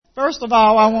First of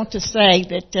all, I want to say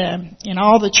that in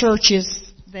all the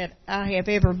churches that I have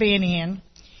ever been in,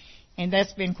 and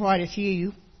that's been quite a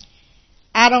few,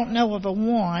 I don't know of a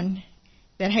one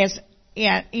that has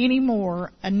any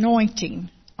more anointing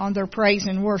on their praise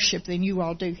and worship than you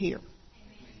all do here.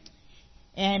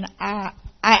 And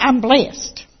I'm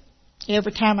blessed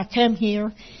every time I come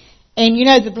here. And you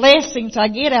know, the blessings I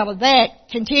get out of that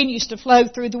continues to flow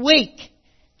through the week.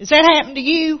 Does that happen to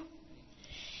you?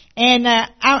 And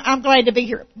I'm glad to be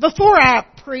here. Before I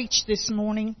preach this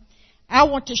morning, I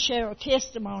want to share a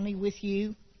testimony with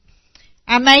you.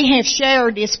 I may have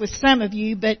shared this with some of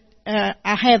you, but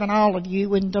I haven't all of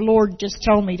you, and the Lord just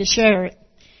told me to share it.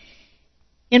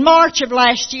 In March of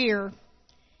last year,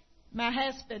 my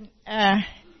husband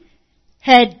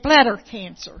had bladder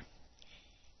cancer.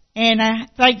 And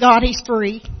thank God he's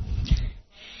free.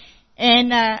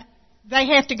 And they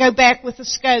have to go back with a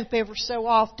scope ever so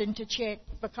often to check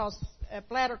because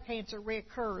bladder cancer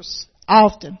reoccurs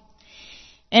often.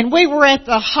 And we were at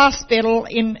the hospital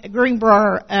in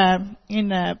Greenbrier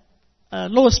in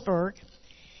Lewisburg.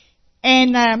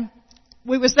 And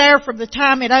we was there from the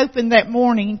time it opened that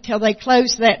morning till they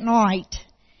closed that night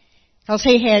because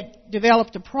he had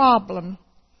developed a problem.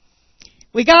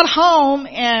 We got home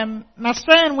and my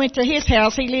son went to his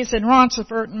house. He lives in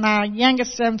Ronceverte, and my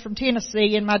youngest son from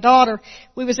Tennessee, and my daughter,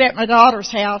 we was at my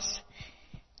daughter's house.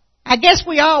 I guess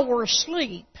we all were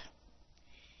asleep.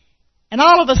 And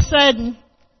all of a sudden,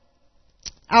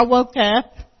 I woke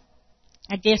up.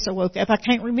 I guess I woke up. I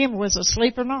can't remember was I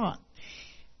asleep or not.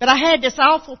 But I had this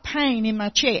awful pain in my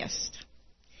chest.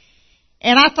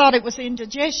 And I thought it was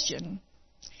indigestion.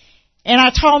 And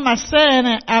I told my son,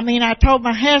 I told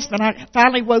my husband, I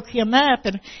finally woke him up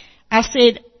and I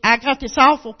said, I got this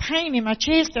awful pain in my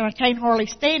chest and I can't hardly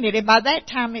stand it. And by that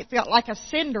time it felt like a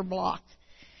cinder block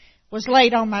was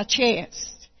laid on my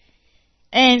chest.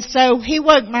 And so he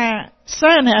woke my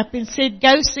son up and said,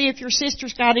 go see if your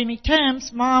sister's got any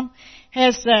Tums. Mom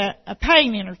has a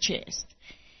pain in her chest.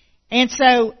 And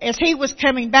so as he was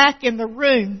coming back in the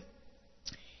room,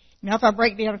 now if I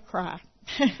break down and cry.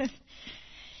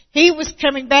 He was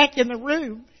coming back in the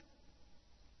room.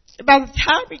 By the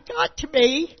time he got to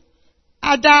me,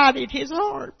 I died in his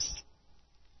arms.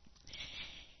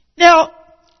 Now,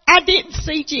 I didn't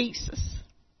see Jesus.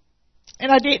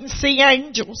 And I didn't see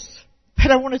angels.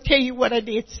 But I want to tell you what I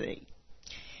did see.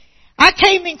 I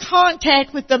came in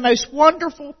contact with the most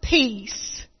wonderful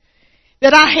peace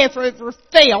that I have ever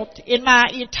felt in my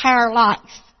entire life.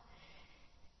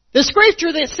 The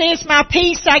scripture that says, my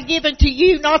peace I give unto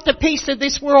you, not the peace of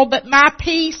this world, but my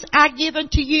peace I give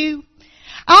unto you.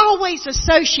 I always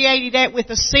associated that with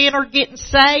a sinner getting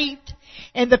saved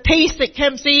and the peace that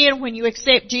comes in when you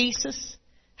accept Jesus.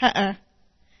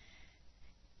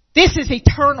 This is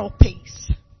eternal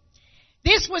peace.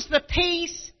 This was the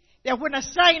peace that when a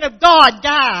saint of God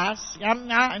dies,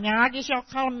 I guess y'all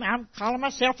call him, I'm calling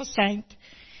myself a saint,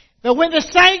 but when the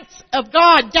saints of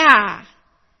God die,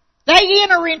 they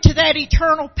enter into that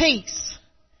eternal peace.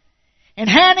 And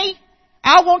honey,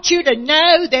 I want you to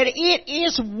know that it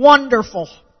is wonderful.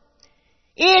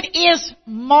 It is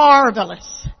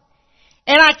marvelous.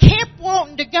 And I kept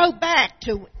wanting to go back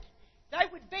to it. They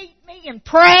would beat me and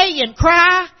pray and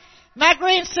cry. My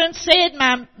grandson said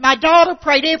my daughter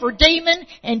prayed every demon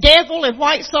and devil and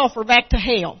white sulfur back to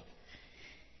hell.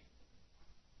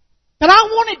 But I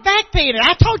wanted back then.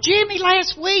 I told Jimmy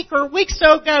last week or a week or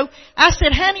so ago, I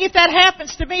said, honey, if that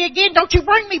happens to me again, don't you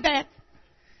bring me back.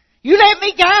 You let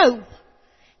me go.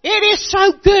 It is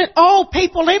so good. Oh,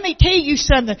 people, let me tell you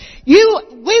something.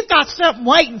 We've got something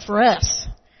waiting for us.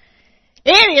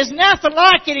 It is nothing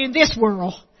like it in this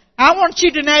world. I want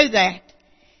you to know that.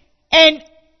 And,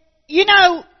 you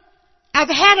know, I've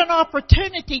had an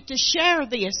opportunity to share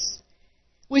this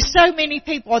with so many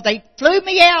people. They flew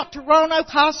me out to Roanoke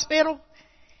Hospital.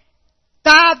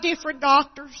 5 different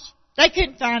doctors. They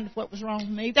couldn't find what was wrong with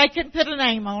me. They couldn't put a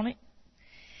name on it.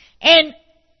 And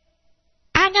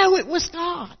I know it was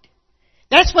God.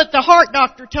 That's what the heart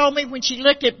doctor told me when she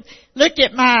looked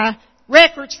at my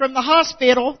records from the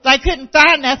hospital. They couldn't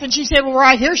find nothing. She said, well,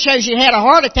 right here shows you had a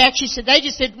heart attack. She said, they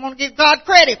just didn't want to give God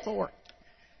credit for it.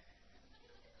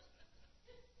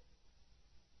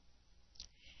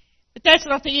 But that's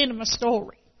not the end of my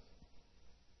story.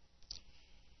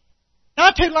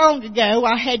 Not too long ago,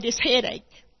 I had this headache.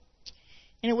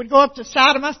 And it would go up the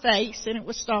side of my face, and it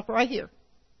would stop right here.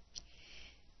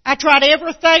 I tried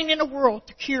everything in the world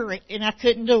to cure it, and I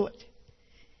couldn't do it.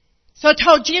 So I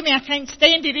told Jimmy, I can't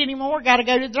stand it anymore. Got to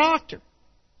go to the doctor.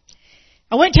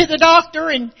 I went to the doctor,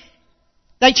 and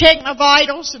they checked my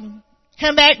vitals, and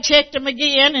come back and checked them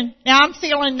again, and now I'm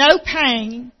feeling no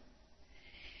pain.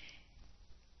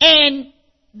 And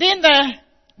then the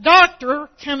doctor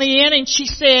come in and she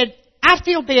said, "I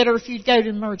feel better if you'd go to the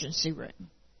emergency room.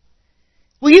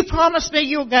 Will you promise me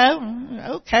you'll go?"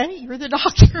 "Okay, you're the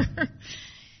doctor."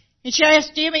 And she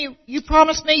asked Jimmy, "You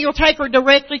promise me you'll take her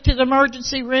directly to the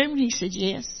emergency room?" He said,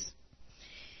 "Yes."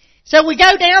 So we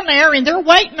go down there and they're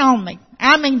waiting on me.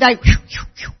 I mean, they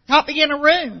got me in a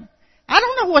room. I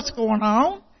don't know what's going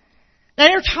on. They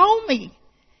never told me.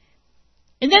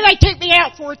 And then they took me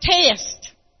out for a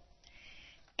test.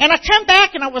 And I come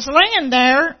back and I was laying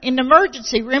there in the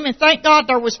emergency room, and thank God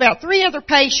there was about 3 other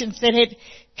patients that had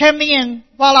come in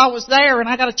while I was there, and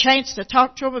I got a chance to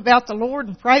talk to them about the Lord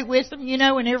and pray with them,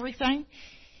 and everything.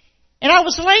 And I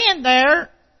was laying there,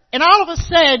 and all of a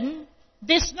sudden,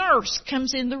 this nurse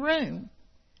comes in the room,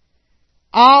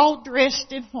 all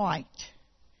dressed in white,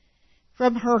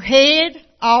 from her head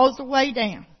all the way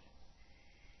down.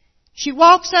 She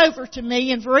walks over to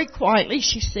me and very quietly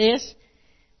she says,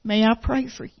 "May I pray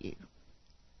for you?"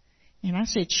 And I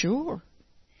said, "Sure."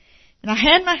 And I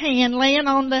had my hand laying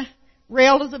on the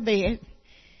rail of the bed.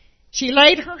 She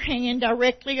laid her hand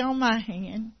directly on my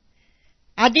hand.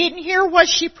 I didn't hear what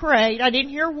she prayed. I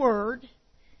didn't hear a word.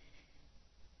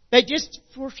 But just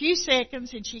for a few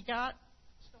seconds, and she got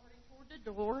started toward the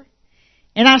door.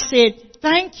 And I said,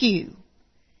 "Thank you."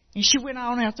 And she went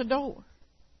on out the door.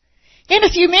 In a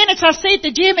few minutes, I said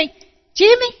to Jimmy,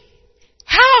 "Jimmy,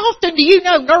 how often do you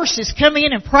know nurses come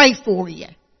in and pray for you?"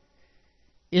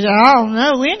 He said, "I don't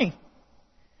know any."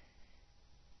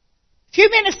 A few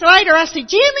minutes later, I said,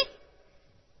 "Jimmy,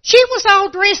 she was all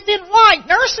dressed in white.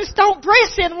 Nurses don't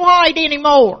dress in white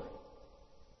anymore."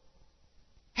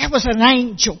 That was an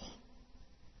angel.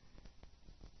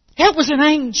 That was an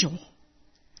angel.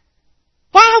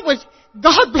 Why would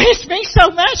God bless me so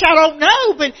much? I don't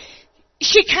know, but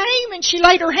she came and she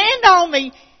laid her hand on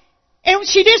me and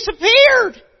she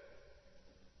disappeared.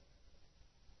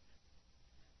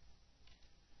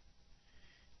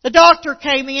 The doctor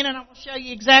came in, and I will show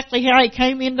you exactly how he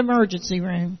came in the emergency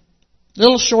room.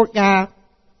 Little short guy.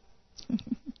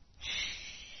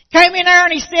 Came in there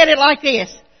and he said it like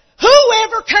this: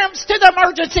 "Whoever comes to the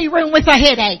emergency room with a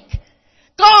headache,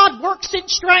 God works in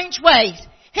strange ways.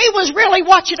 He was really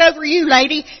watching over you,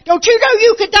 lady. Don't you know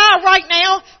you could die right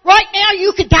now? Right now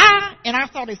you could die." And I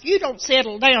thought, if you don't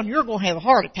settle down, you're going to have a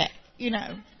heart attack,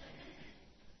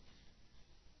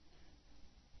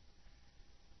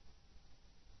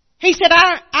 He said,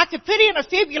 I could put in a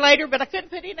defibrillator, but I couldn't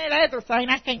put in that other thing.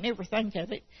 I can't never think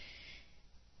of it.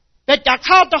 But I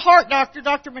called the heart doctor,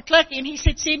 Dr. McCluskey, and he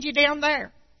said, "Send you down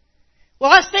there."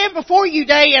 Well, I stand before you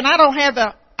today, and I don't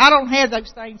have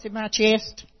those things in my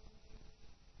chest.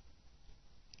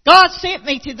 God sent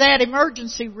me to that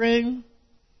emergency room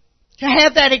to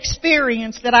have that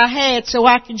experience that I had so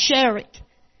I can share it.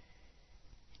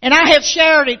 And I have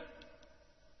shared it.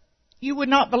 You would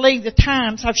not believe the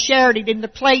times I've shared it in the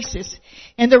places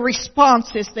and the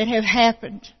responses that have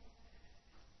happened.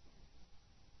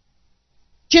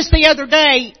 Just the other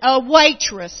day, a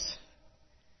waitress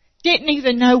didn't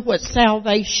even know what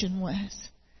salvation was.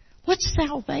 "What's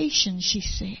salvation?" she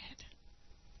said.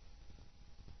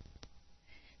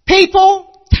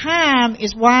 People, time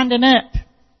is winding up.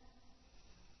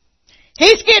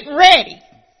 He's getting ready.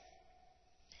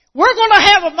 We're going to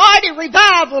have a mighty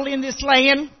revival in this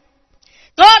land.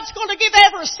 God's going to give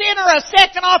every sinner a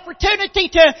second opportunity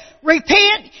to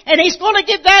repent, and He's going to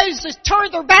give those that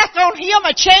turn their back on Him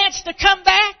a chance to come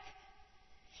back.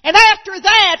 And after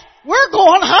that, we're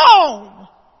going home.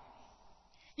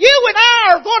 You and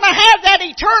I are going to have that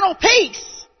eternal peace.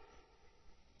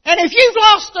 And if you've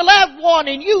lost a loved one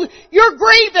and you're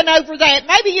grieving over that,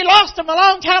 maybe you lost them a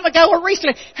long time ago or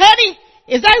recently, honey,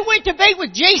 if they went to be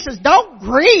with Jesus, don't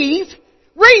grieve.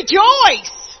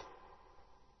 Rejoice.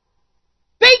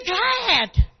 Be glad.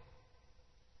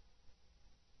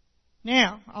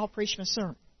 Now, I'll preach my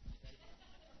sermon.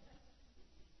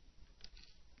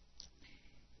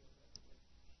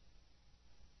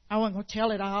 I wasn't going to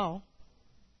tell it all.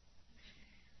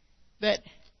 But,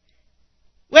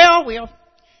 well,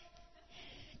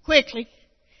 quickly.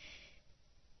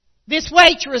 This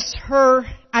waitress,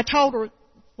 I told her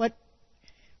what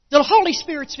the Holy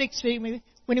Spirit speaks to me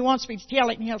when He wants me to tell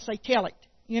it, and He'll say, "Tell it,"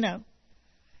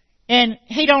 And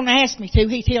He don't ask me to,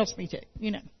 He tells me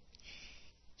to,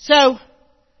 So,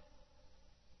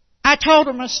 I told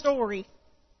her my story.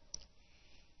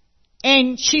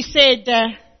 And she said,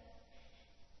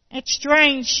 "That's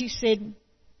strange," she said.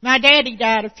 "My daddy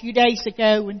died a few days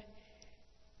ago, and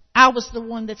I was the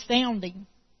one that found him."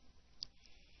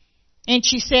 And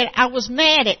she said, "I was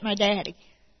mad at my daddy."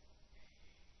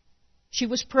 She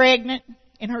was pregnant,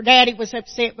 And her daddy was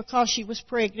upset because she was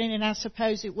pregnant, and I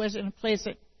suppose it wasn't a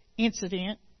pleasant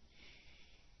incident.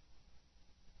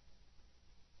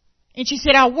 And she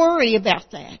said, I worry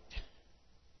about that.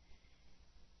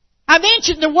 I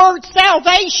mentioned the word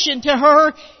salvation to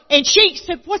her, and she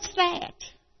said, what's that?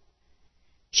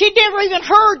 She'd never even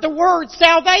heard the word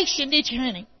salvation, did you,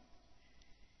 honey?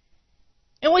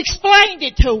 And we explained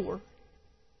it to her.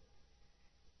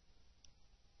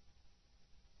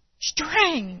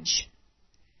 Strange.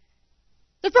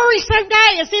 The very same day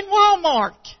I was in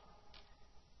Walmart.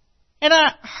 And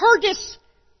I heard this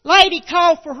lady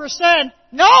call for her son,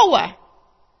 Noah.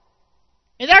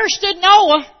 And there stood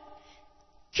Noah.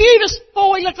 Cutest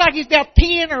boy, looked like he's about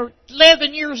 10 or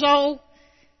 11 years old.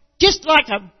 Just like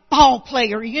a ball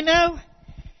player, you know.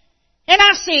 And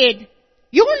I said,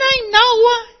 your name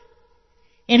Noah?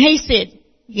 And he said,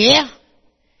 yeah.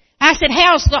 I said,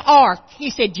 how's the ark?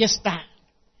 He said, just fine.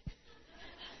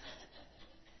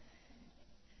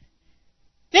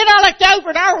 Then I looked over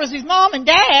and there was his mom and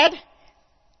dad.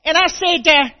 And I said,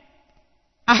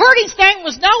 I heard his name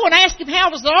was Noah, and I asked him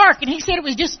how was the ark, and he said it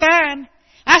was just fine.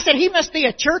 I said, he must be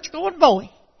a church-going boy.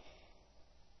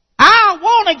 I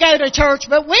want to go to church,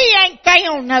 but we ain't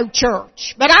found no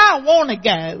church. But I want to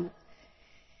go.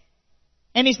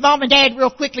 And his mom and dad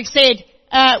real quickly said,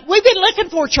 we've been looking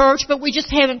for a church, but we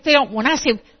just haven't found one. I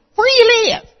said, where do you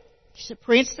live? She said,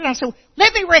 Princeton. I said,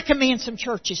 let me recommend some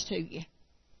churches to you.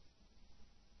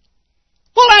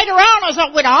 Well, later on, as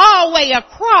I went all the way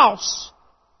across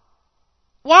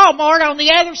Walmart on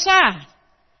the other side,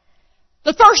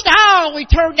 the first aisle we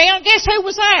turned down, guess who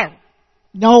was there?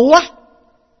 Noah.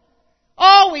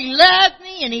 Oh, he loved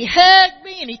me, and he hugged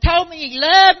me, and he told me he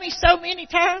loved me so many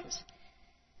times.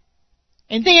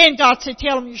 And then God said,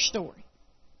 tell him your story.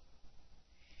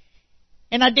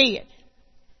 And I did.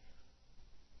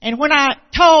 And when I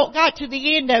got to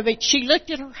the end of it, she looked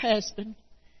at her husband,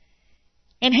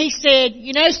 and he said,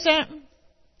 you know something?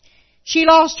 She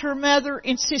lost her mother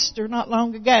and sister not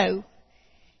long ago,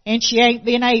 and she ain't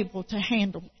been able to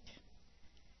handle it.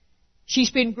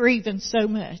 She's been grieving so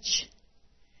much.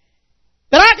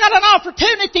 But I got an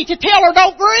opportunity to tell her,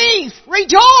 don't grieve.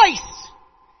 Rejoice.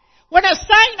 When a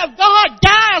saint of God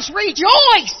dies,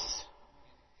 rejoice.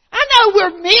 I know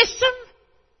we're missing.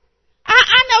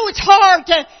 I know it's hard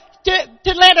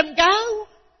to let them go.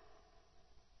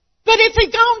 But if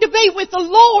they're going to be with the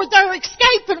Lord, they're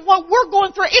escaping what we're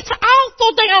going through. It's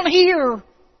awful down here.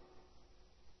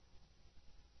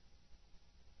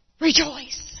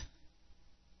 Rejoice.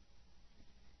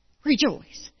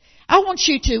 Rejoice. I want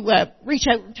you to reach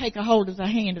over and take a hold of the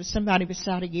hand of somebody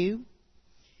beside of you.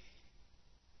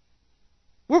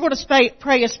 We're going to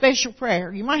pray a special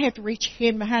prayer. You might have to reach your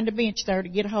hand behind the bench there to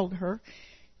get a hold of her.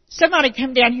 Somebody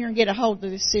come down here and get a hold of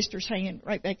this sister's hand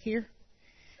right back here.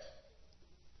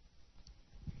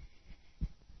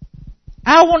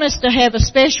 I want us to have a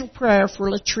special prayer for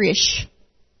Latrish.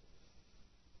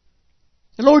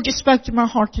 The Lord just spoke to my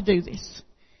heart to do this.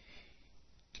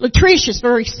 Latrish is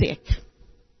very sick.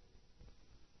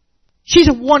 She's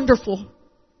a wonderful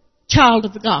child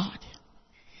of God.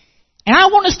 And I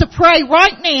want us to pray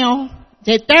right now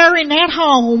that there in that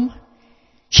home,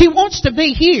 she wants to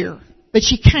be here, but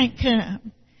she can't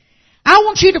come. I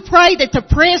want you to pray that the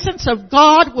presence of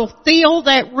God will fill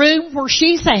that room where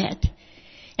she's at.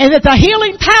 And that the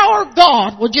healing power of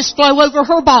God will just flow over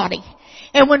her body.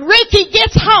 And when Ricky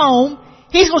gets home,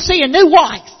 he's going to see a new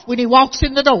wife when he walks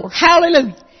in the door.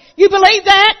 Hallelujah. You believe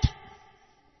that?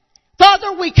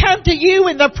 Father, we come to you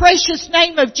in the precious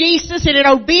name of Jesus and in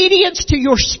obedience to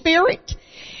your Spirit.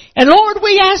 And Lord,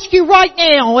 we ask you right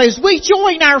now as we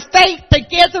join our faith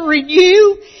together in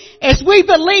you, as we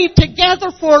believe together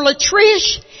for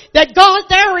Latrish, that God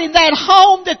there in that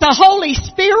home, that the Holy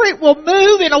Spirit will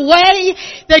move in a way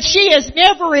that she has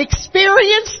never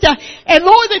experienced. And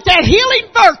Lord, that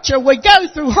healing virtue would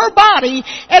go through her body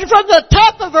and from the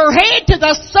top of her head to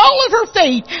the sole of her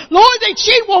feet. Lord, that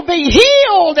she will be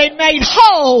healed and made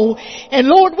whole.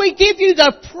 And Lord, we give you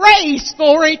the praise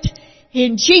for it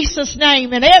in Jesus'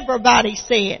 name. And everybody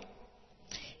said,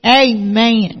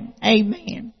 amen.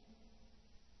 Amen.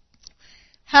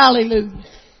 Hallelujah.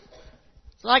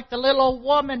 Like the little old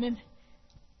woman, and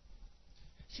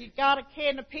she got a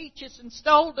can of peaches and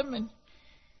stole them,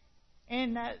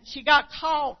 and she got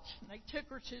caught. And they took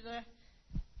her to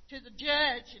the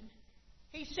judge, and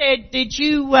he said, "Did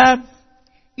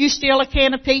you steal a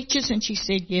can of peaches?" And she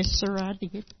said, "Yes, sir, I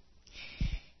did."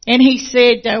 And he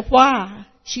said, "Why?"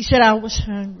 She said, "I was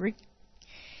hungry."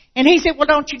 And he said, "Well,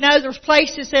 don't you know there's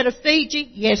places that'll feed you?"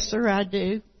 "Yes, sir, I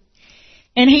do."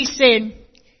 And he said,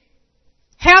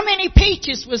 "How many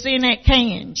peaches was in that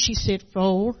can?" She said,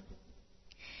 4.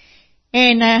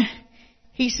 And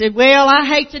he said, well, I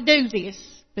hate to do this,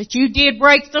 but you did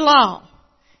break the law.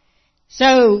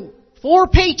 So 4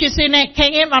 peaches in that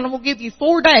can, and I'm going to give you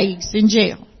 4 days in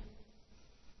jail.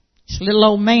 This little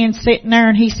old man sitting there,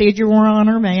 and he said, Your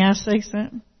Honor, may I say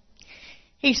something?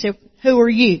 He said, who are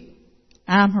you?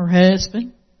 I'm her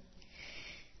husband.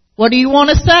 What do you want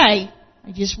to say?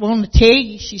 I just want to tell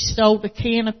you she stole a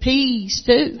can of peas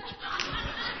too.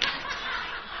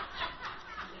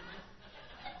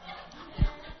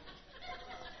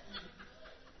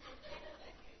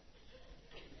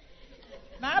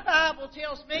 My Bible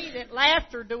tells me that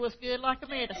laughter doeth good like a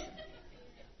medicine.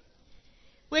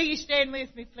 Will you stand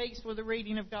with me, please, for the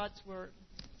reading of God's Word?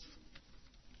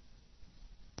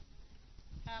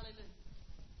 Hallelujah.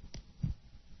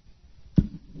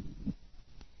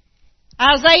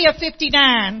 Isaiah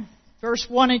 59, verse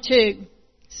 1 and 2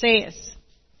 says,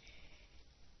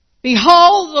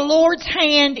 Behold, the Lord's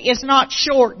hand is not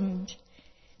shortened,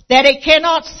 that it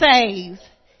cannot save,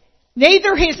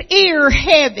 neither his ear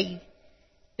heavy,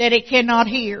 that it cannot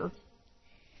hear.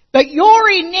 But your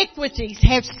iniquities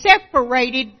have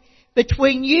separated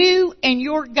between you and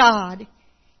your God,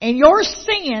 and your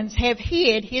sins have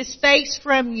hid his face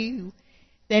from you,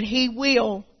 that he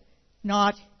will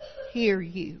not hear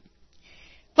you.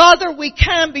 Father, we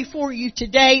come before you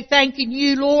today thanking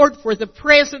you, Lord, for the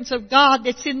presence of God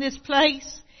that's in this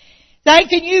place.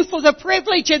 Thanking you for the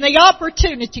privilege and the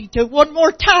opportunity to one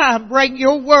more time bring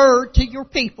your word to your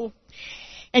people.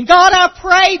 And God, I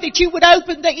pray that you would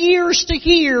open the ears to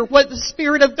hear what the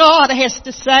Spirit of God has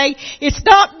to say. It's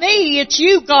not me, it's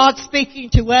you, God, speaking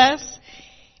to us.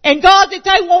 And God, that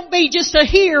they won't be just a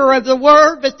hearer of the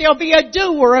word, but they'll be a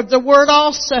doer of the word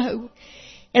also.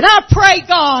 And I pray,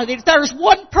 God, that if there's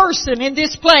one person in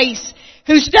this place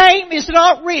whose name is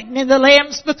not written in the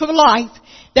Lamb's Book of Life,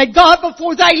 that God,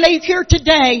 before they leave here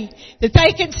today, that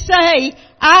they can say,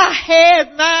 I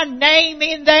have my name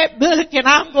in that book and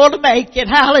I'm going to make it.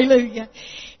 Hallelujah.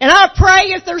 And I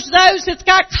pray if there's those that's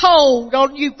got cold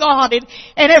on you, God,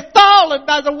 and have fallen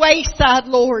by the wayside,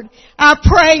 Lord, I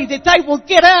pray that they will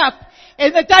get up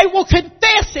and that they will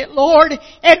confess it, Lord,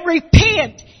 and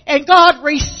repent. And God,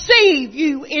 receive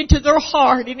you into their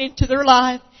heart and into their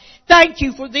life. Thank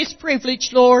you for this privilege,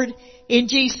 Lord, in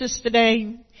Jesus'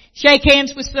 name. Shake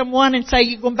hands with someone and say,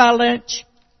 you going to buy lunch?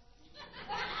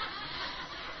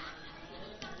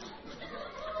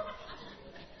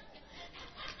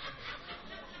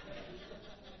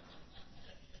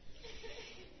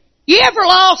 You ever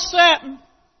lost something?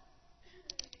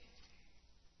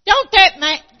 Don't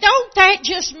that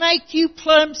just make you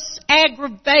plumb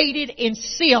aggravated and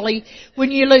silly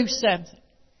when you lose something?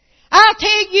 I'll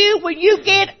tell you, when you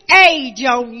get age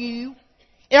on you,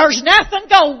 there's nothing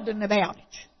golden about it.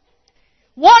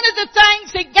 One of the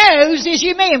things that goes is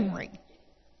your memory.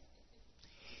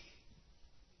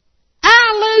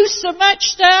 I lose so much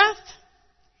stuff.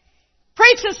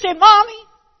 Princess said, Mommy,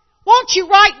 won't you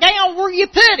write down where you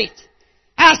put it?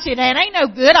 I said, that ain't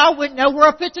no good. I wouldn't know where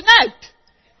I put the note.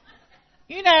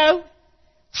 You know,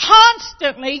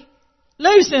 constantly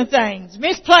losing things,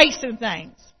 misplacing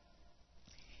things.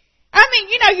 I mean,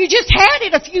 you know, you just had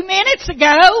it a few minutes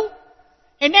ago,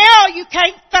 and now you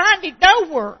can't find it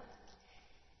nowhere.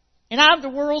 And I'm the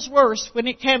world's worst when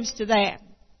it comes to that.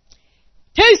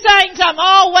 2 things I'm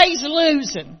always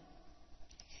losing,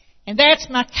 and that's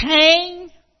my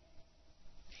cane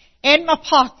and my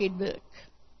pocketbook.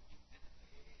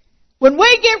 When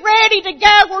we get ready to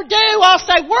go or do, I'll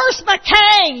say, where's my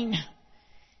cane?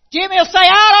 Jimmy will say,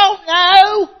 I don't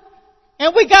know.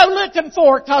 And we go looking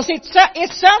for it because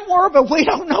it's somewhere, but we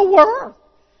don't know where.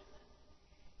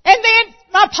 And then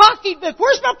my pocketbook.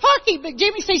 Where's my pocketbook?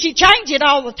 Jimmy says you change it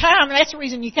all the time, and that's the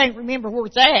reason you can't remember where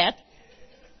it's at.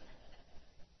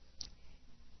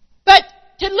 But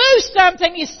to lose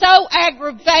something is so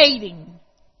aggravating.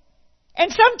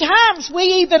 And sometimes we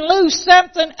even lose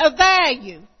something of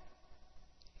value.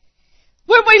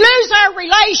 When we lose our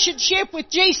relationship with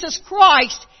Jesus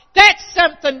Christ, that's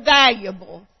something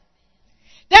valuable.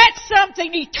 That's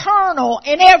something eternal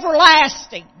and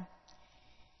everlasting.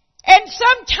 And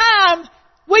sometimes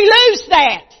we lose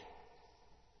that.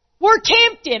 We're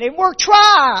tempted and we're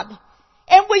tried.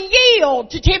 And we yield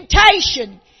to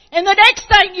temptation. And the next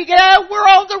thing you know, we're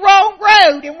on the wrong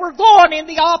road and we're going in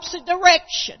the opposite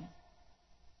direction.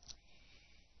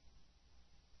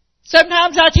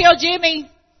 Sometimes I tell Jimmy,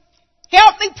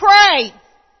 help me pray.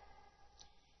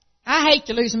 I hate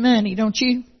to lose money, don't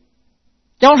you?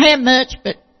 Don't have much,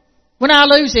 but when I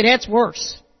lose it, that's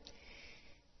worse.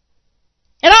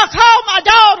 And I'll call my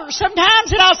daughter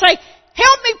sometimes and I'll say,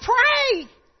 help me pray.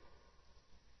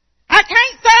 I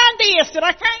can't find this and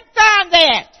I can't find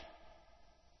that.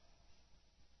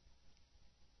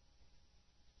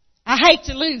 hate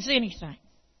to lose anything.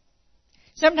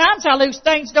 Sometimes I lose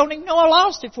things, don't even know I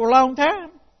lost it for a long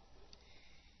time.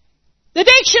 The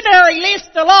dictionary lists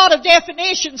a lot of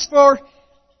definitions for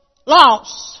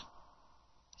loss.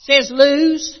 It says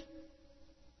lose,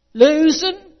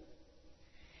 losing.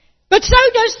 But so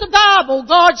does the Bible,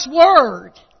 God's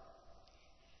Word.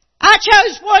 I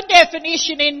chose one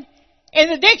definition in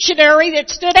the dictionary that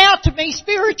stood out to me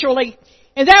spiritually,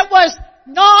 and that was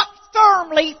not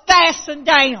firmly fastened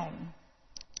down.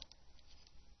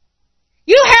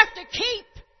 You have to keep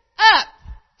up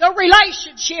the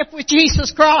relationship with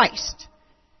Jesus Christ.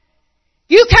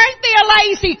 You can't be a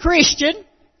lazy Christian.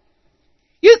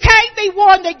 You can't be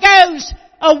one that goes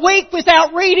a week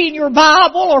without reading your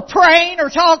Bible or praying or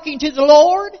talking to the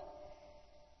Lord.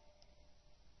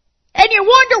 And you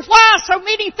wonder why so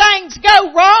many things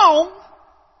go wrong.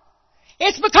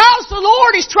 It's because the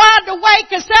Lord is trying to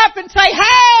wake us up and say,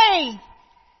 hey,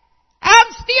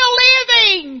 I'm still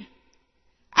living.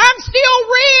 I'm still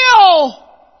real.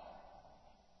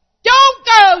 Don't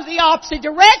go the opposite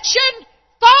direction.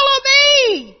 Follow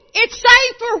me. It's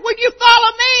safer when you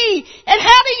follow me. And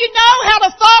how do you know how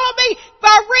to follow me?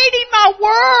 By reading my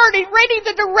Word and reading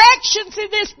the directions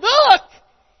in this book.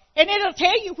 And it'll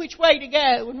tell you which way to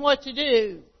go and what to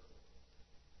do.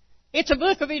 It's a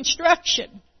book of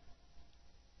instruction.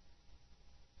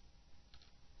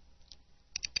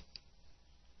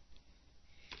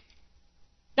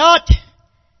 Not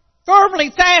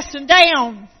firmly fastened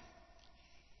down.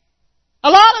 A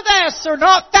lot of us are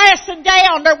not fastened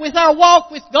down with our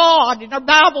walk with God and our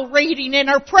Bible reading and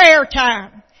our prayer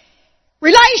time.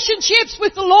 Relationships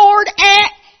with the Lord,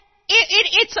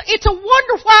 it's a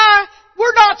wonder why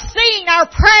we're not seeing our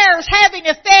prayers having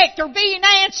effect or being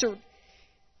answered.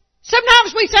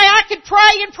 Sometimes we say, I could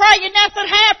pray and nothing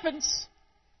happens.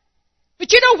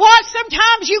 But you know what?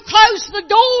 Sometimes you close the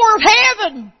door of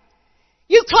heaven.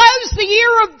 You close the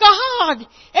ear of God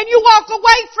and you walk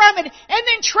away from it, and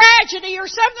then tragedy or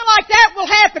something like that will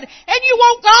happen, and you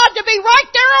want God to be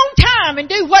right there on time and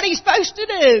do what He's supposed to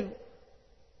do.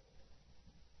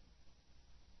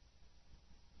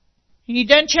 And you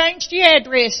done changed your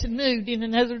address and moved in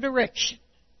another direction.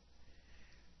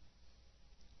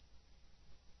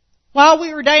 While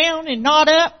we were down and not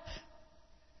up,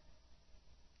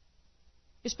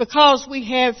 it's because we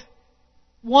have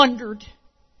wandered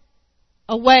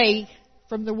away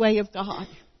from the way of God.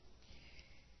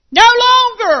 No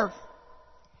longer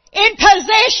in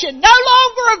possession, no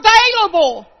longer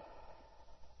available.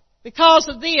 Because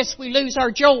of this, we lose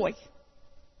our joy.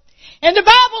 And the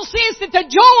Bible says that the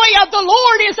joy of the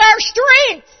Lord is our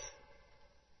strength.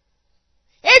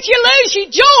 If you lose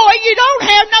your joy, you don't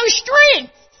have no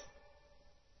strength.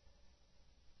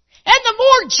 And the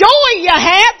more joy you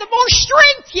have, the more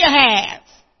strength you have.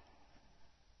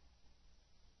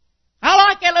 I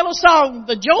like that little song,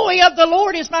 the joy of the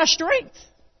Lord is my strength.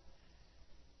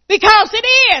 Because it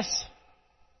is.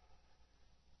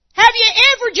 Have you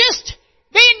ever just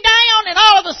been down and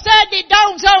all of a sudden it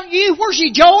dawns on you, where's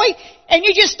your joy? And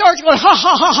you just start going, ha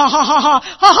ha ha ha ha ha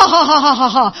ha ha ha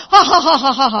ha ha ha ha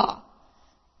ha ha ha.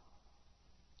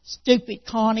 Stupid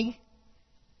Connie.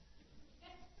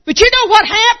 But you know what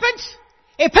happens?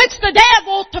 It puts the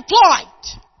devil to flight.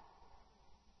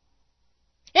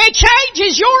 It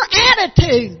changes your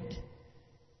attitude.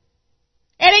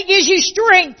 And it gives you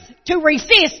strength to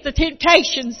resist the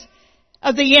temptations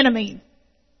of the enemy.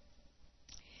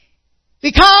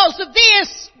 Because of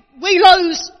this, we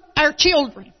lose our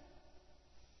children.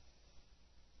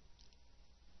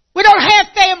 We don't have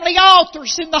family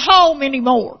altars in the home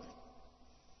anymore.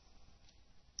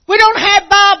 We don't have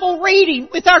Bible reading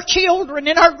with our children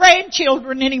and our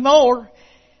grandchildren anymore.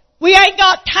 We ain't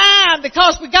got time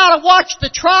because we got to watch the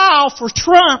trial for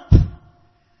Trump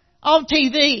on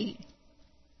TV.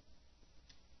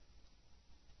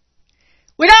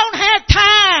 We don't have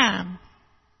time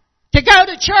to go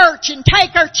to church and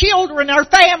take our children, our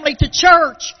family to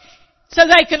church so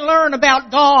they can learn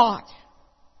about God.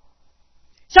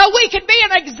 So we can be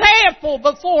an example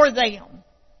before them.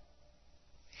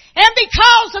 And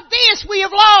because of this, we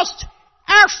have lost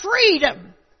our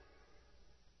freedom.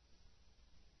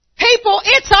 People,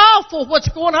 it's awful what's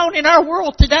going on in our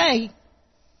world today.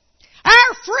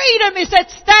 Our freedom is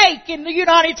at stake in the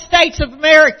United States of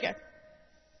America.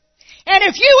 And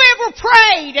if you ever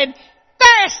prayed and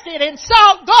fasted and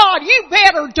sought God, you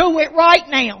better do it right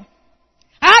now.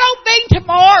 I don't mean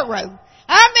tomorrow.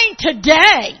 I mean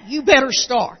today. You better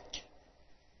start.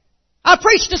 I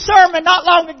preached a sermon not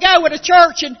long ago at a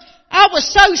church, and I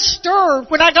was so stirred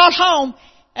when I got home.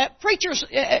 Preachers,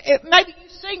 maybe you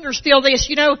singers feel this,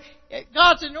 you know,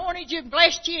 God's anointed you and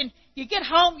blessed you, and you get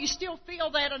home, you still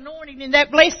feel that anointing and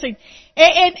that blessing.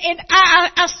 And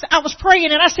I was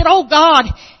praying, and I said, oh God,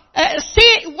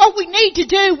 see what we need to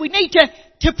do. We need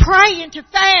to pray and to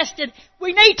fast, and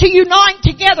we need to unite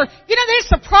together. You know, that's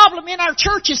the problem in our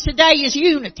churches today is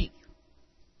unity.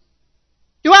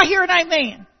 Do I hear an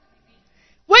amen?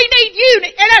 We need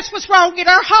unity, and that's what's wrong in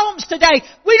our homes today.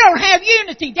 We don't have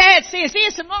unity. Dad says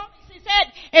this and Mom says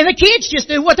that, and the kids just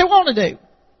do what they want to do.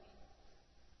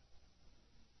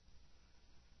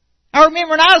 I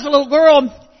remember when I was a little girl,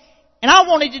 and I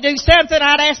wanted to do something,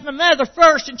 I'd ask my mother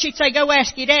first, and she'd say, go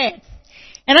ask your dad.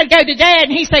 And I'd go to Dad,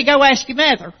 and he'd say, go ask your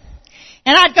mother.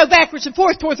 And I'd go backwards and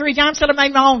forth 2 or 3 times until I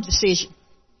made my own decision.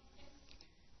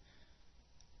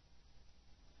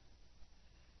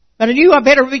 But I knew I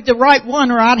better be the right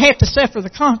one, or I'd have to suffer the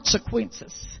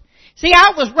consequences. See,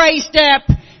 I was raised up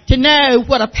to know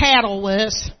what a paddle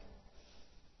was.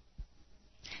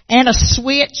 And a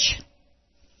switch.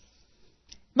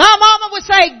 My mama would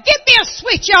say, get me a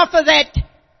switch off of that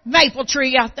maple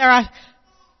tree out there. I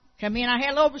come in, I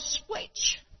had a little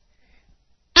switch.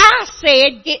 I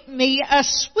said, get me a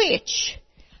switch,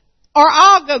 or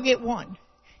I'll go get one.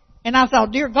 And I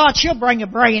thought, dear God, she'll bring a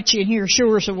branch in here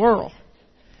sure as the world.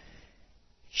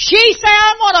 She said,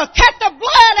 I'm going to cut the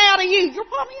blood out of you. Your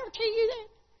mama ever tell you that?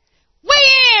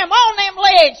 Wham! On them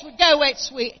legs would go that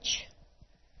switch.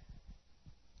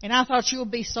 And I thought, you'll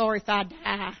be sorry if I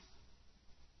die.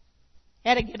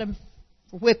 Had to get them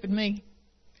for whipping me.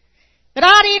 But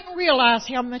I didn't realize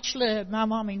how much love my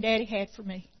mom and daddy had for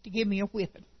me to give me a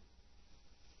whipping.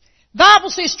 The Bible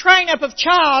says, train up a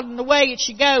child in the way it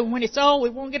should go. When it's old, we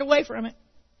won't get away from it.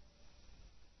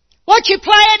 What you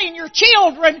plant in your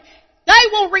children, they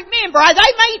will remember.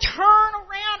 They may turn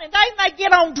around and they may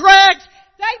get on drugs.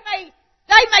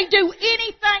 They may do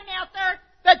anything out there,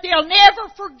 but they'll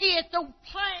never forget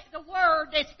the word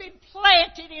that's been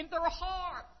planted in their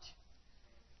heart.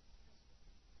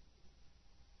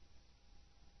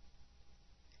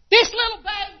 This little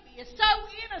baby is so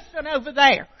innocent over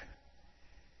there.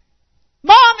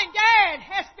 Mom and Dad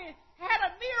had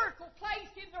a miracle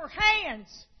placed in their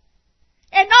hands.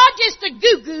 And not just to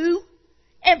goo-goo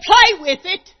and play with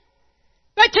it,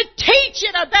 but to teach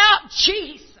it about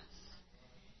Jesus.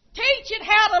 Teach it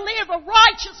how to live a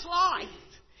righteous life.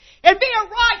 And be a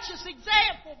righteous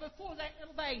example before that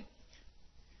little baby.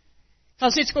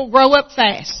 Because it's going to grow up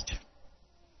fast.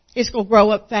 It's going to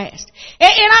grow up fast.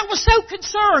 And I was so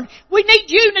concerned. We need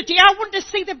unity. I wanted to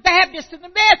see the Baptists and the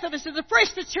Methodists and the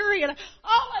Presbyterian,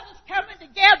 all of us coming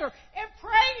together and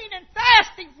praying and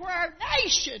fasting for our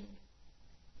nation.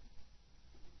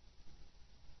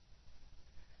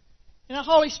 And the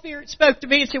Holy Spirit spoke to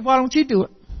me and said, why don't you do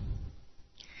it?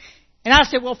 And I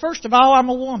said, well, first of all, I'm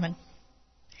a woman.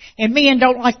 And men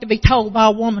don't like to be told by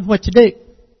a woman what to do.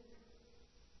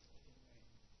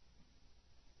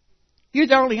 You're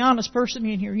the only honest person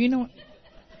in here, you know it.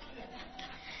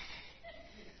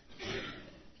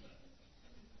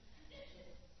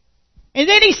 And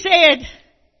then he said,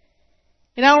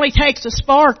 it only takes a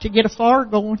spark to get a fire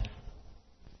going.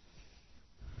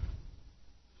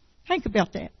 Think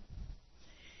about that.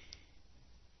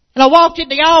 And I walked in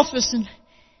the office and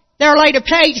there laid a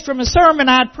page from a sermon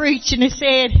I'd preached, and it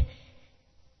said,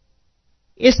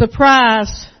 is the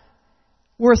prize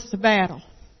worth the battle?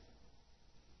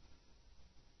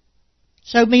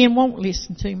 So men won't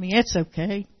listen to me. That's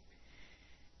okay.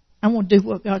 I'm going to do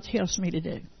what God tells me to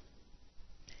do.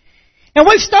 And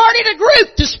we've started a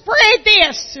group to spread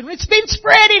this. And it's been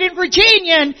spreading in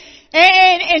Virginia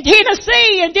and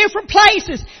Tennessee and different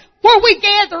places where we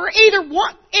gather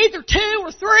either 2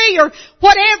 or 3 or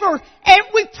whatever, and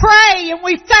we pray and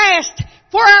we fast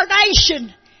for our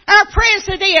nation, our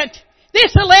president,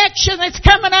 this election that's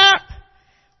coming up.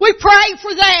 We pray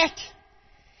for that.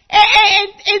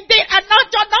 And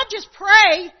not just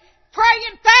pray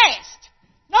and fast.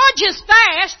 Not just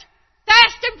fast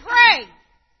and pray.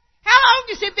 How long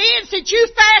has it been since you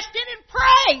fasted and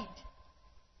prayed?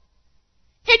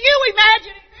 Can you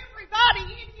imagine if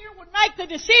everybody in here would make the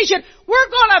decision, we're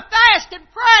going to fast and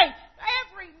pray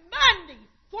every Monday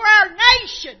for our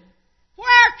nation, for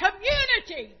our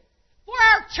community, for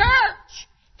our church?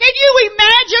 Can you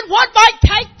imagine what might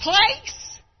take place?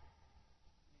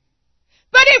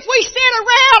 But if we sit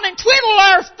around and twiddle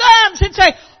our thumbs and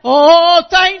say, oh,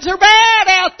 things are bad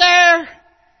out there.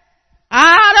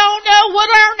 I don't know what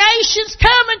our nation's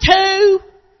coming to.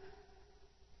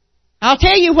 I'll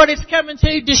tell you what it's coming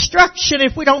to, destruction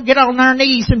if we don't get on our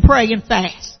knees and pray and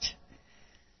fast.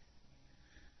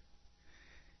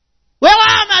 Well,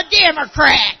 I'm a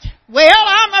Democrat. Well,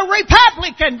 I'm a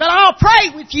Republican, but I'll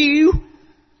pray with you.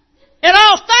 And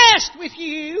I'll fast with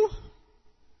you.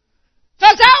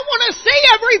 Because I want to see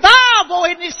a revival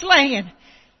in this land.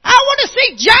 I want to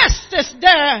see justice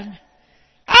done.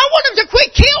 I want them to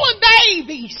quit killing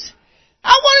babies.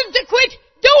 I want them to quit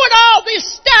doing all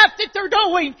this stuff that they're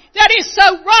doing that is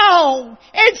so wrong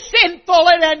and sinful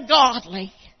and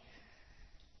ungodly.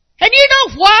 And you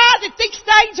know why that these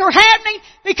things are happening?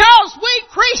 Because we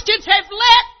Christians have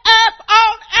let up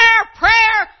on our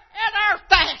prayer and our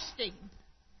fasting.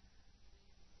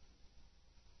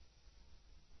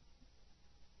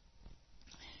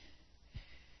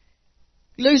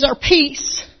 Lose our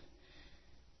peace,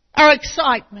 our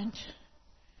excitement.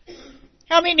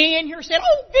 How many in here said,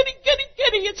 oh,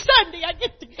 goody, it's Sunday, I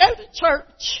get to go to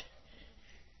church.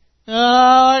 Oh,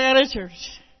 I go to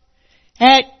church.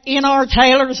 That N.R.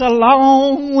 Taylor's a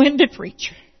long-winded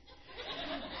preacher.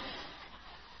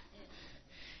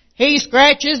 He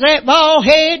scratches that bald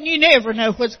head and you never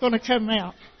know what's going to come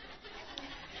out.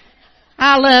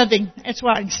 I love him. That's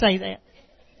why I can say that.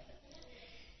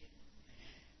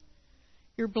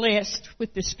 You're blessed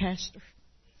with this pastor.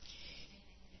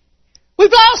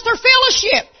 We've lost our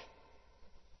fellowship.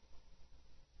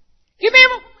 You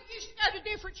remember when we used to go to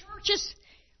different churches?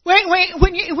 When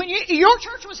your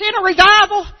church was in a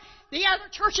revival, the other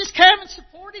churches come and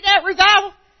supported that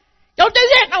revival. Don't do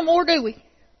that no more, do we?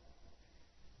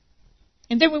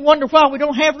 And then we wonder why we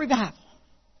don't have revival.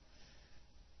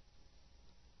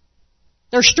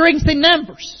 There's strength in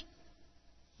numbers.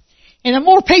 And the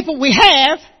more people we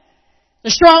have, the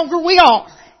stronger we are.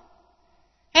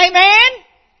 Amen?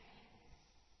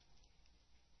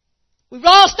 We've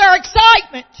lost our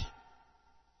excitement.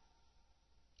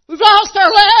 We've lost our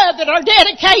love and our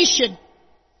dedication.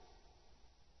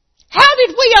 How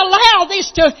did we allow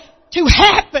this to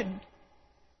happen?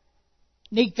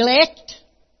 Neglect.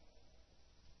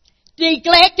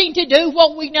 Neglecting to do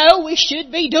what we know we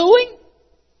should be doing.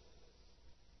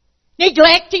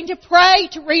 Neglecting to pray,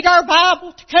 to read our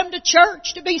Bible, to come to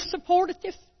church, to be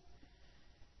supportive.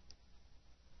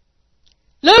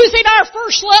 Losing our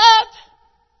first love.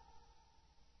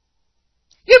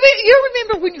 You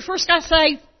remember when you first got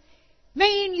saved?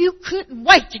 Man, you couldn't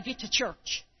wait to get to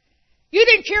church. You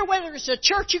didn't care whether it's a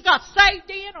church you got saved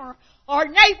in or a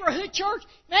neighborhood church.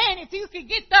 Man, if you could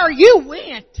get there, you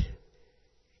went.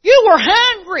 You were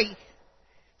hungry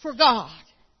for God.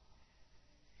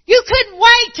 You couldn't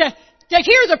wait to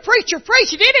hear the preacher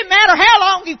preach. It didn't matter how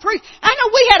long he preached. I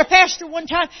know we had a pastor one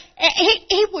time, and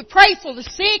he would pray for the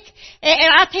sick,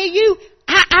 and I tell you,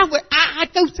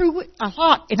 I'd go through it a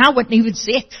lot, and I wasn't even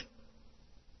sick.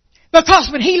 Because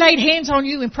when he laid hands on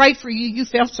you and prayed for you, you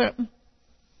felt something.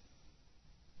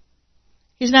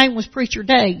 His name was Preacher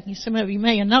Dave. Some of you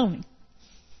may have known him.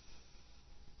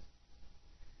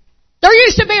 There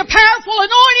used to be a powerful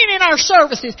anointing in our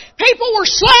services. People were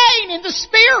slain in the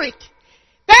Spirit,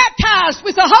 baptized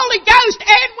with the Holy Ghost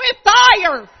and with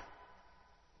fire.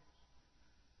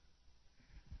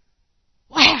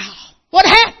 Wow. What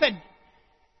happened?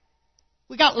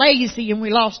 We got lazy and we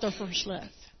lost our first love.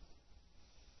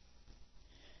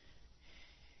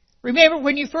 Remember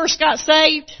when you first got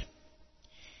saved?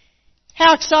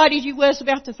 How excited you was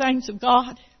about the things of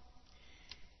God?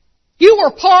 You were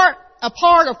a part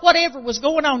of whatever was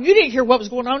going on. You didn't hear what was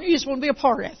going on. You just want to be a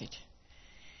part of it.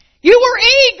 You were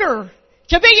eager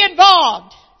to be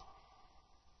involved.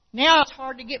 Now it's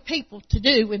hard to get people to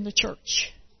do in the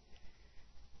church.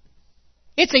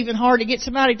 It's even hard to get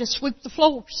somebody to sweep the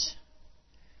floors,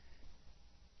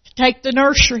 to take the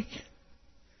nursery,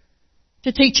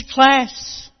 to teach a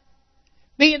class,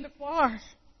 be in the choir,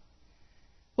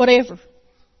 whatever.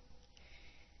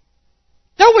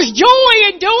 There was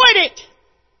joy in doing it.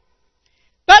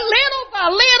 But little by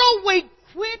little we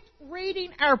quit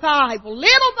reading our Bible.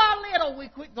 Little by little we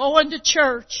quit going to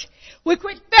church. We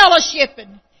quit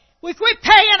fellowshipping. We quit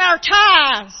paying our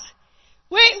tithes.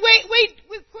 We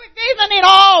quit giving in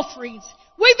offerings.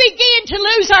 We begin to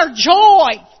lose our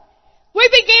joy. We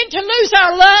begin to lose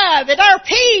our love and our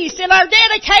peace and our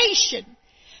dedication.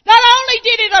 Not only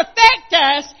did it affect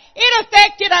us, it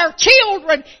affected our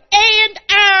children and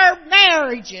our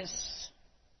marriages.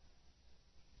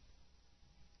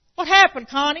 What happened,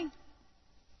 Connie?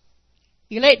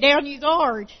 You let down your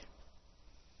guard.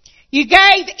 You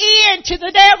gave in to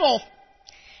the devil.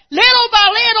 Little by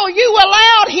little, you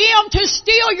allowed him to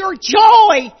steal your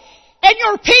joy and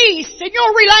your peace and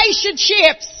your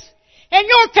relationships and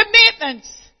your commitments.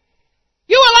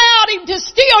 You allowed him to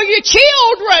steal your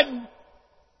children.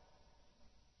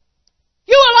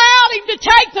 You allowed him to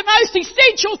take the most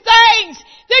essential things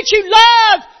that you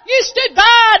love. You stood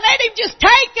by and let him just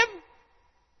take them.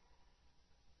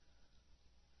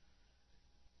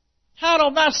 Title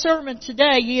of my sermon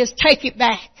today is Take It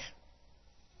Back.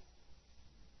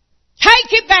 Take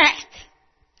it back.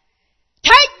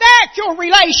 Take back your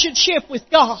relationship with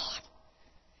God.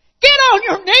 Get on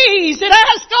your knees and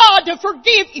ask God to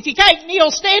forgive. If you can't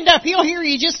kneel, stand up. He'll hear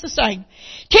you just the same.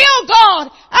 Tell God,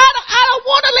 I don't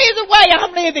want to live the way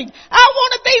I'm living. I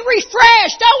want to be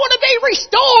refreshed. I want to be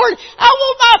restored. I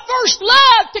want my first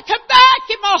love to come back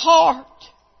in my heart.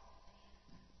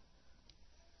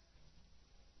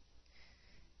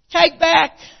 Take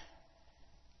back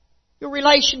your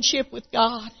relationship with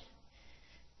God.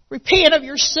 Repent of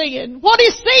your sin. What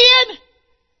is sin?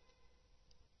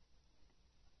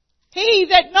 He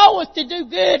that knoweth to do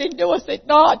good and doeth it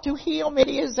not, to him it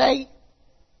is a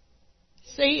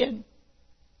sin.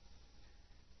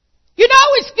 You know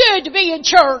it's good to be in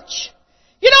church.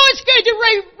 You know it's good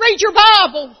to read your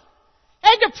Bible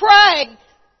and to pray.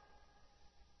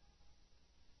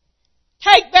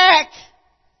 Take back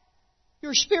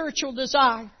your spiritual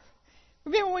desire.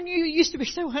 Remember when you used to be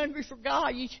so hungry for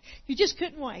God, you just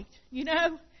couldn't wait, you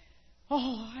know?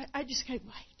 Oh, I just can't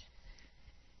wait.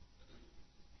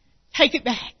 Take it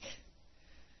back.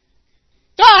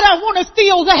 God, I want to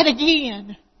feel that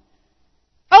again.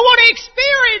 I want to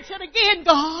experience it again,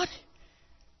 God.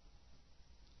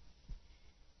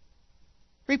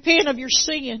 Repent of your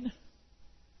sin.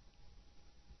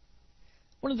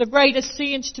 One of the greatest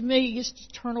sins to me is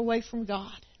to turn away from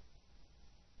God.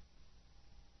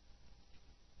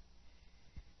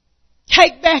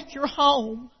 Take back your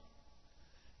home.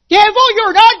 Devil,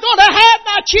 you're not going to have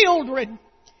my children.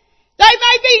 They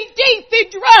may be deep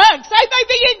in drugs. They may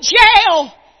be in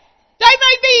jail. They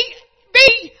may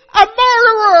be a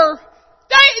murderer.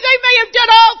 They may have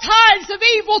done all kinds of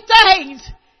evil things.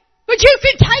 But you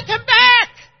can take them back.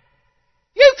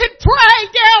 You can pray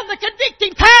down the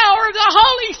convicting power of the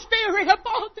Holy Spirit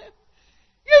upon them.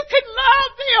 You can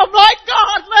love them like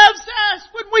God loves us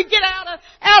when we get out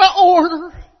of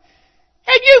order.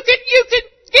 And you can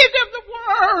give them the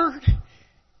Word.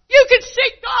 You can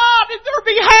seek God in their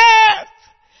behalf.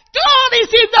 God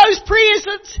is in those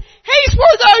prisons. He's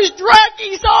where those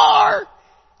druggies are.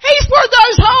 He's where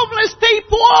those homeless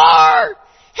people are.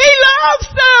 He loves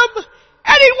them.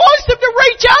 And He wants them to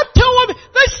reach up to them.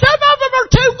 But some of them are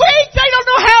too weak. They don't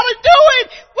know how to do it.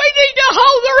 We need to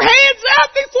hold their hands up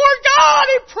before God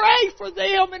and pray for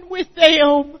them and with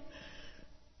them.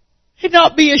 And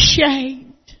not be ashamed.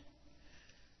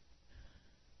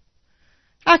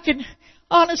 I can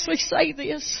honestly say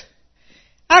this.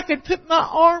 I could put my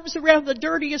arms around the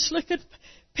dirtiest looking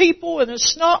people and the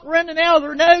snot running out of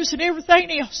their nose and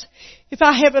everything else if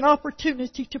I have an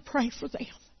opportunity to pray for them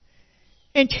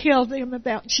and tell them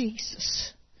about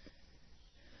Jesus.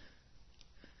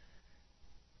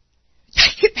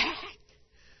 Take it back.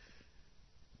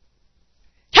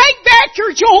 Take back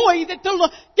your joy that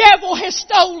the devil has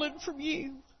stolen from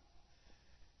you.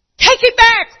 Take it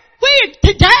back. When?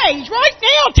 Today. Right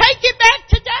now. Take it back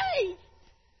today.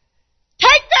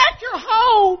 Take back your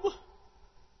home.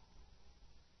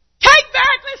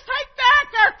 Let's take back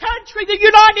our country, the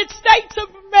United States of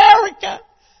America.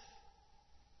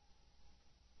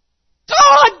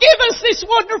 God, give us this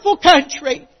wonderful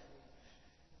country.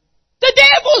 The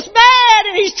devil's mad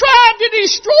and he's trying to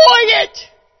destroy it.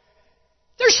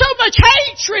 There's so much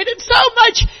hatred and so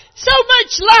much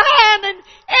lying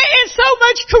and so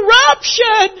much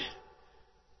corruption.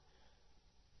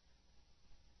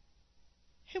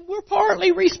 And we're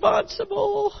partly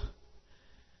responsible.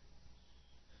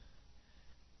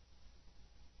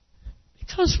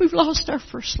 Because we've lost our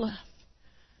first love.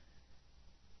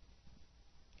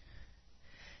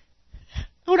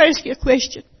 I want to ask you a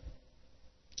question.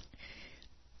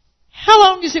 How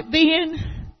long has it been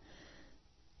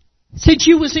since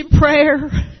you was in prayer,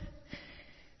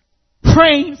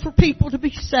 praying for people to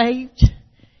be saved?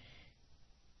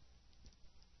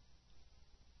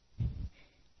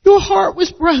 Your heart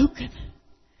was broken,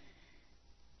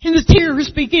 and the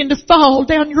tears began to fall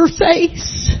down your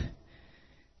face,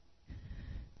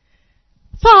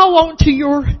 fall onto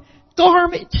your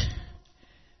garment,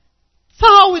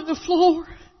 fall in the floor.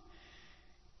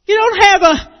 You don't have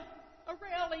a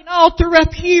railing altar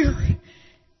up here,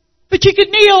 but you can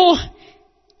kneel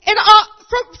and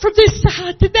from this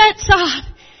side to that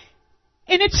side,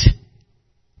 and it's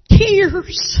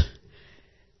tears.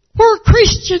 Where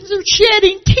Christians are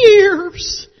shedding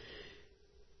tears.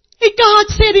 And God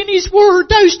said in His Word,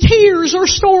 those tears are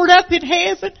stored up in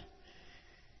heaven.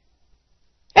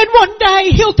 And one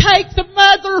day He'll take the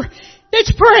mother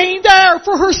that's praying there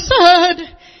for her son,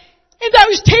 and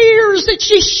those tears that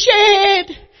she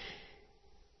shed,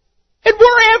 and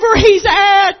wherever he's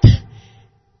at,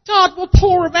 God will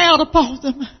pour them out upon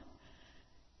them.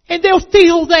 And they'll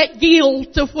feel that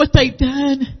guilt of what they've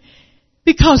done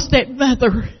because that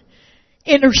mother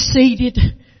interceded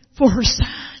for her son.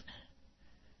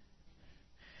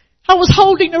 I was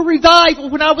holding a revival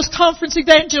when I was conference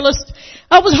evangelist.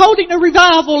 I was holding a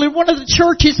revival in one of the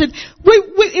churches, and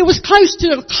it was close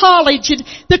to a college, and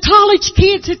the college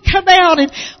kids had come out,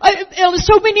 and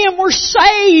so many of them were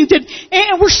saved,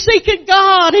 and were seeking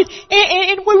God, and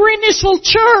we were in this little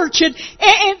church, and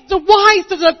the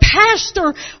wife of the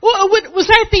pastor was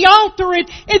at the altar, and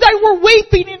they were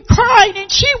weeping and crying,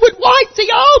 and she would wipe the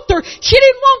altar. She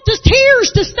didn't want the tears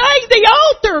to stain the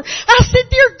altar. I said,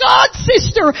 "Dear God,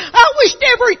 sister, I wished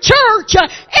every church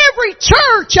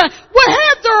would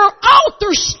have their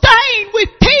altar stained with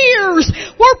tears,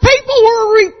 where people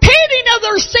were repenting of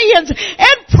their sins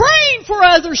and praying for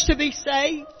others to be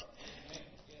saved."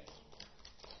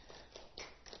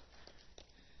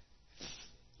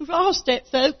 We've lost that,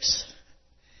 folks.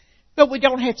 But we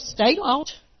don't have to stay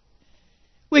lost.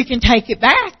 We can take it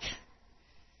back.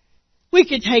 We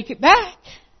can take it back.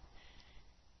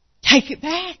 Take it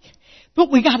back. But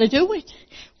we got to do it.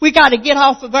 We got to get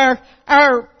off of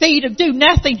our feet of do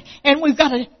nothing, and we've got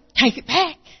to take it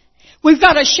back. We've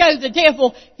got to show the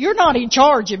devil, you're not in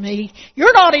charge of me.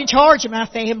 You're not in charge of my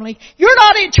family. You're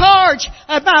not in charge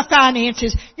of my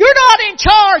finances. You're not in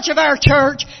charge of our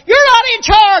church. You're not in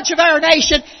charge of our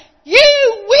nation.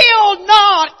 You will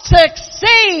not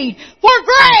succeed, for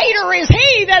greater is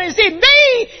He that is in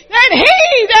me than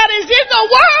he that is in the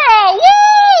world.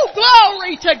 Woo!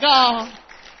 Glory to God.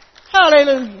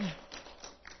 Hallelujah.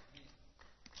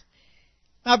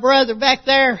 My brother back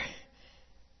there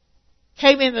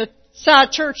came in the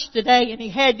side church today, and he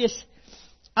had this,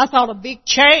 I thought, a big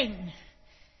chain.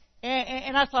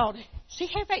 And I thought, does he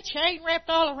have that chain wrapped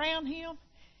all around him?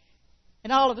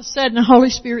 And all of a sudden the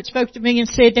Holy Spirit spoke to me and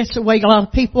said, that's the way a lot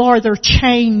of people are. They're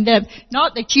chained up.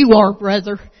 Not that you are,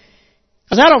 brother,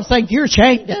 because I don't think you're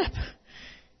chained up.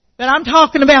 But I'm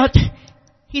talking about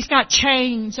he's got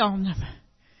chains on them.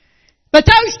 But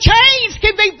those chains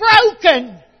can be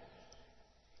broken.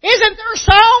 Isn't there a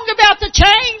song about the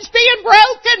chains being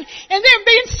broken and them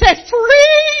being set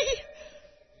free?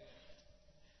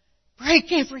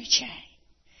 Break every chain,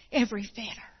 every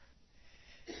fetter.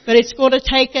 But it's going to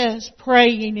take us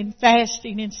praying and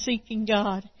fasting and seeking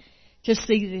God to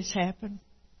see this happen.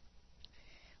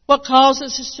 What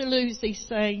causes us to lose these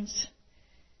things?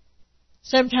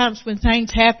 Sometimes when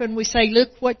things happen, we say, look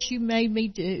what you made me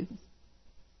do.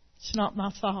 It's not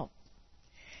my fault.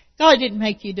 God didn't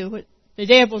make you do it. The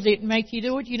devil didn't make you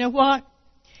do it. You know what?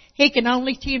 He can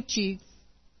only tempt you.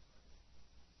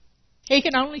 He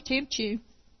can only tempt you.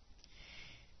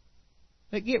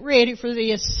 But get ready for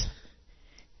this.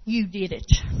 You did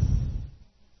it.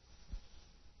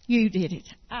 You did it.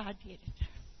 I did it.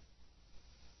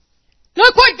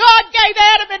 Look what God gave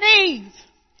Adam and Eve.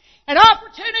 An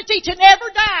opportunity to never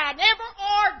die, never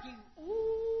argue.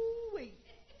 Ooh-wee.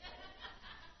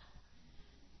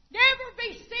 Never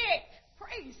be sick.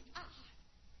 Praise God.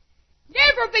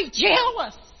 Never be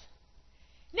jealous.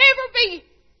 Never be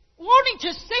wanting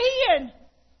to sin.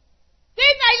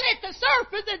 Then they let the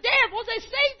serpent, the devil,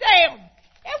 deceive them.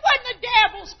 It wasn't the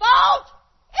devil's fault.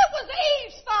 It was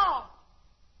Eve's fault.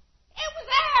 It was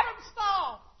Adam's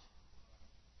fault.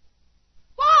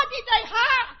 Why did they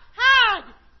hide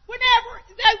whenever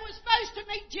they were supposed to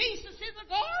meet Jesus in the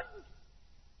garden?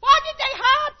 Why did they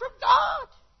hide from God?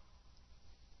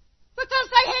 Because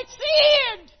they had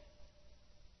sinned.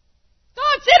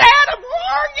 God said, Adam, where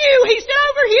are you? He said,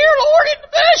 over here, Lord, in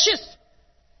the bushes.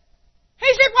 He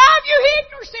said, why have you hidden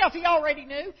yourself? He already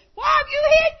knew. Why have you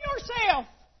hidden yourself?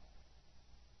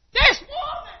 This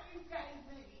woman you gave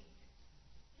me.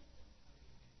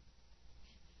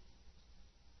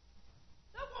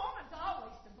 The woman's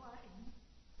always to blame.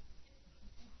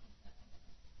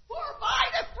 For a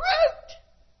bite of fruit.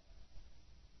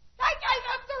 They gave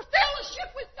up their fellowship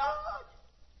with God.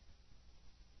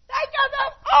 They gave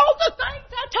up all the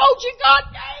things I told you God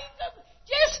gave them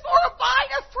just for a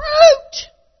bite of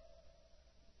fruit.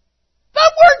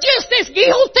 But we're just as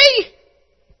guilty.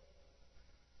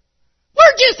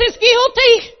 We're just as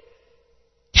guilty.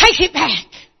 Take it back.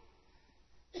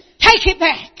 Take it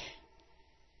back.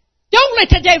 Don't let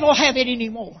the devil have it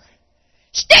anymore.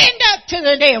 Stand up to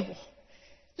the devil.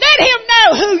 Let him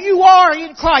know who you are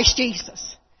in Christ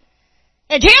Jesus.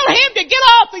 And tell him to get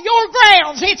off of your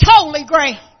grounds. It's holy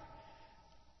ground.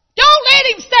 Don't let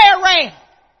him stay around.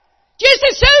 Just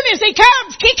as soon as he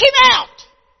comes, kick him out.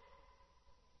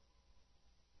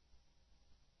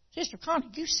 Sister Connie,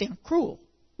 you sound cruel.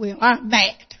 Well, I'm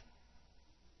mad.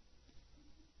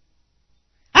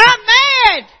 I'm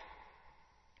mad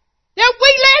that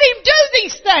we let him do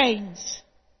these things.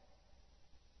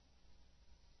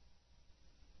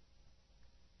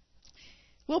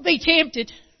 We'll be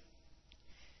tempted.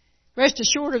 Rest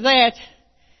assured of that.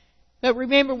 But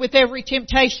remember, with every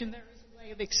temptation, there is a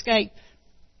way of escape.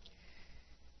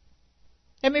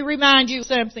 Let me remind you of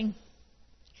something.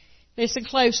 Listen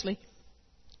closely.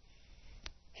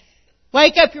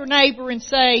 Wake up your neighbor and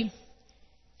say,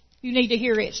 you need to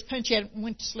hear this. Punch out and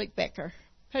went to sleep back there.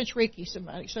 Punch Ricky,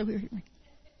 somebody. So hear me.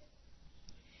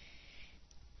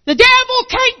 The devil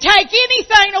can't take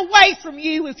anything away from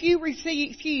you if you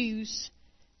refuse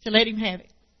to let him have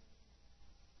it.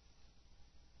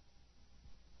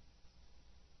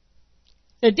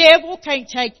 The devil can't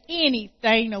take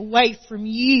anything away from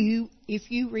you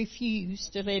if you refuse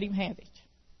to let him have it.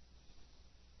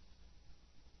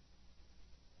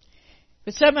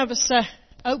 But some of us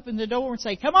open the door and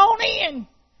say, come on in,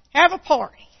 have a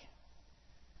party.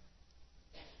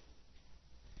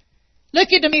 Look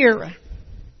in the mirror.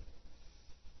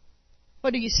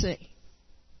 What do you see?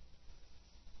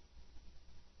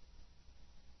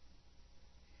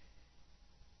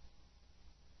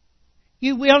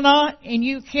 You will not and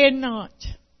you cannot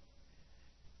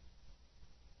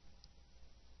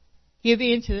give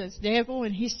in to this devil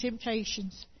and his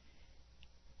temptations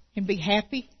and be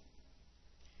happy,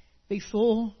 be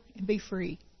full, and be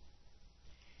free.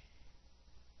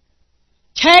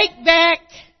 Take back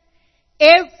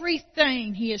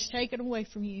everything he has taken away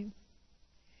from you.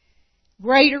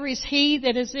 Greater is he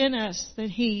that is in us than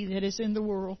he that is in the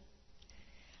world.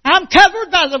 I'm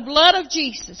covered by the blood of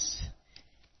Jesus.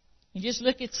 And just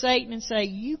look at Satan and say,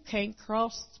 you can't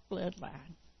cross the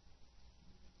bloodline.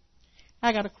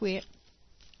 I got to quit.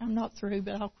 I'm not through,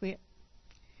 but I'll quit.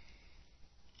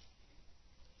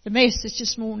 The message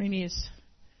this morning is,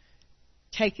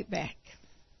 take it back.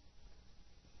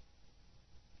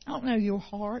 I don't know your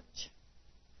heart.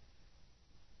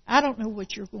 I don't know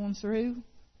what you're going through.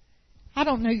 I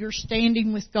don't know your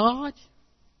standing with God.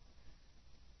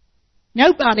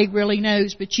 Nobody really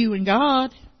knows but you and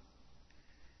God.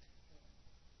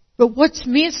 But what's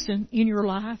missing in your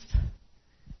life?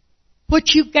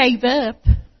 What you gave up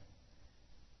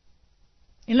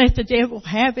and let the devil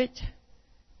have it.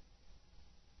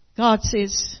 God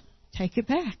says, take it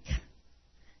back.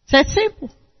 It's that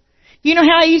simple. You know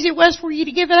how easy it was for you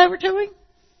to give it over to him?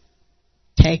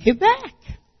 Take it back.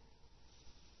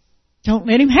 Don't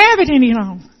let him have it any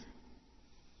longer.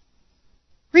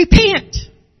 Repent.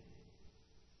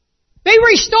 Be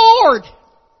restored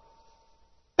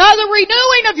by the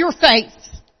renewing of your faith.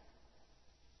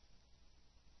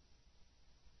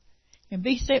 And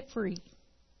be set free.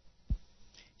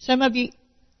 Some of you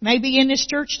may be in this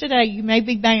church today. You may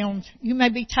be bound. You may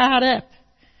be tied up.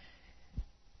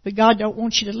 But God don't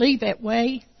want you to leave that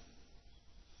way.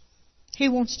 He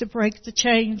wants to break the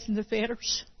chains and the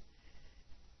fetters.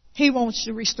 He wants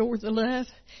to restore the love.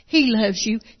 He loves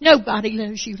you. Nobody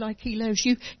loves you like He loves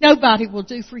you. Nobody will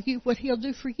do for you what He'll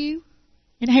do for you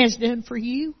and has done for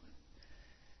you.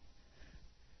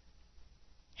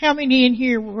 How many in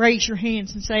here will raise your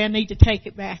hands and say, I need to take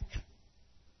it back?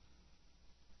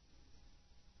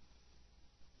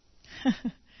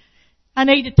 I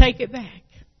need to take it back.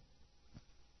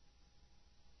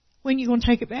 When are you going to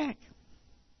take it back?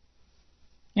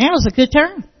 Now's a good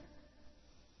time.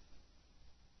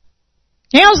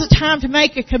 Now's the time to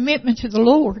make a commitment to the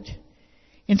Lord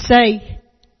and say,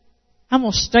 I'm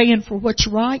going to stand for what's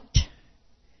right.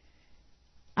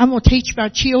 I'm going to teach my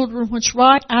children what's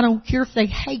right. I don't care if they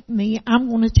hate me. I'm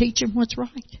going to teach them what's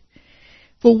right.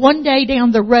 For one day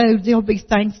down the road, they'll be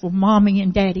thankful Mommy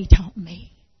and Daddy taught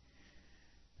me.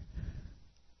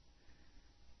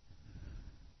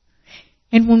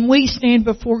 And when we stand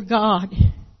before God,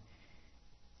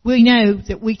 we know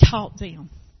that we taught them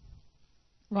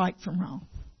right from wrong.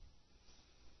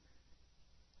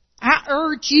 I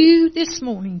urge you this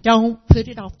morning, don't put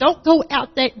it off. Don't go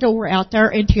out that door out there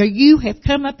until you have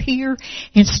come up here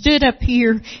and stood up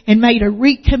here and made a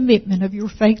recommitment of your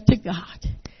faith to God.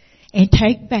 And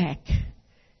take back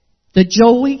the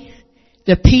joy,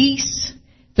 the peace,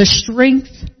 the strength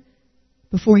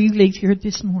before you leave here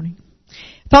this morning.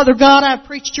 Father God, I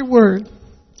preached your word.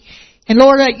 And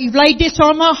Lord, you've laid this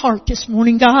on my heart this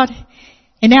morning, God.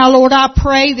 And now, Lord, I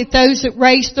pray that those that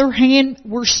raised their hand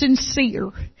were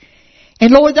sincere.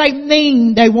 And Lord,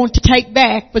 they want to take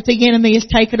back, but the enemy has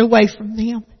taken away from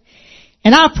them.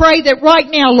 And I pray that right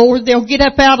now, Lord, they'll get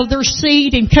up out of their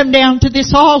seat and come down to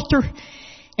this altar.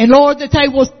 And Lord, that they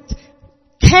will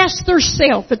cast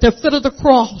themselves at the foot of the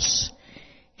cross.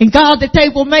 And God, that they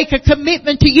will make a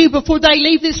commitment to you before they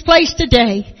leave this place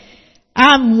today.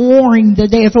 I'm warning the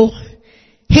devil.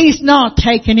 He's not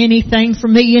taking anything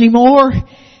from me anymore.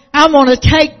 I'm going to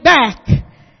take back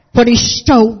what He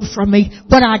stole from me,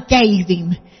 what I gave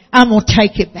Him. I'm going to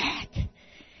take it back.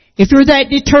 If you're that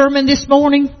determined this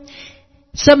morning,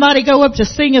 somebody go up to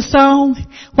sing a song.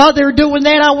 While they're doing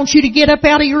that, I want you to get up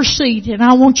out of your seat and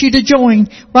I want you to join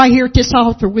right here at this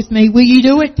altar with me. Will you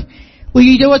do it? Will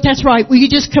you do it? That's right. Will you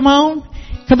just come on?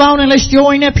 Come on and let's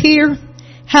join up here.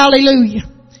 Hallelujah.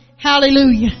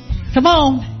 Hallelujah. Come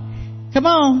on. Come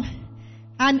on.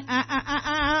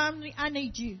 I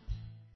need you.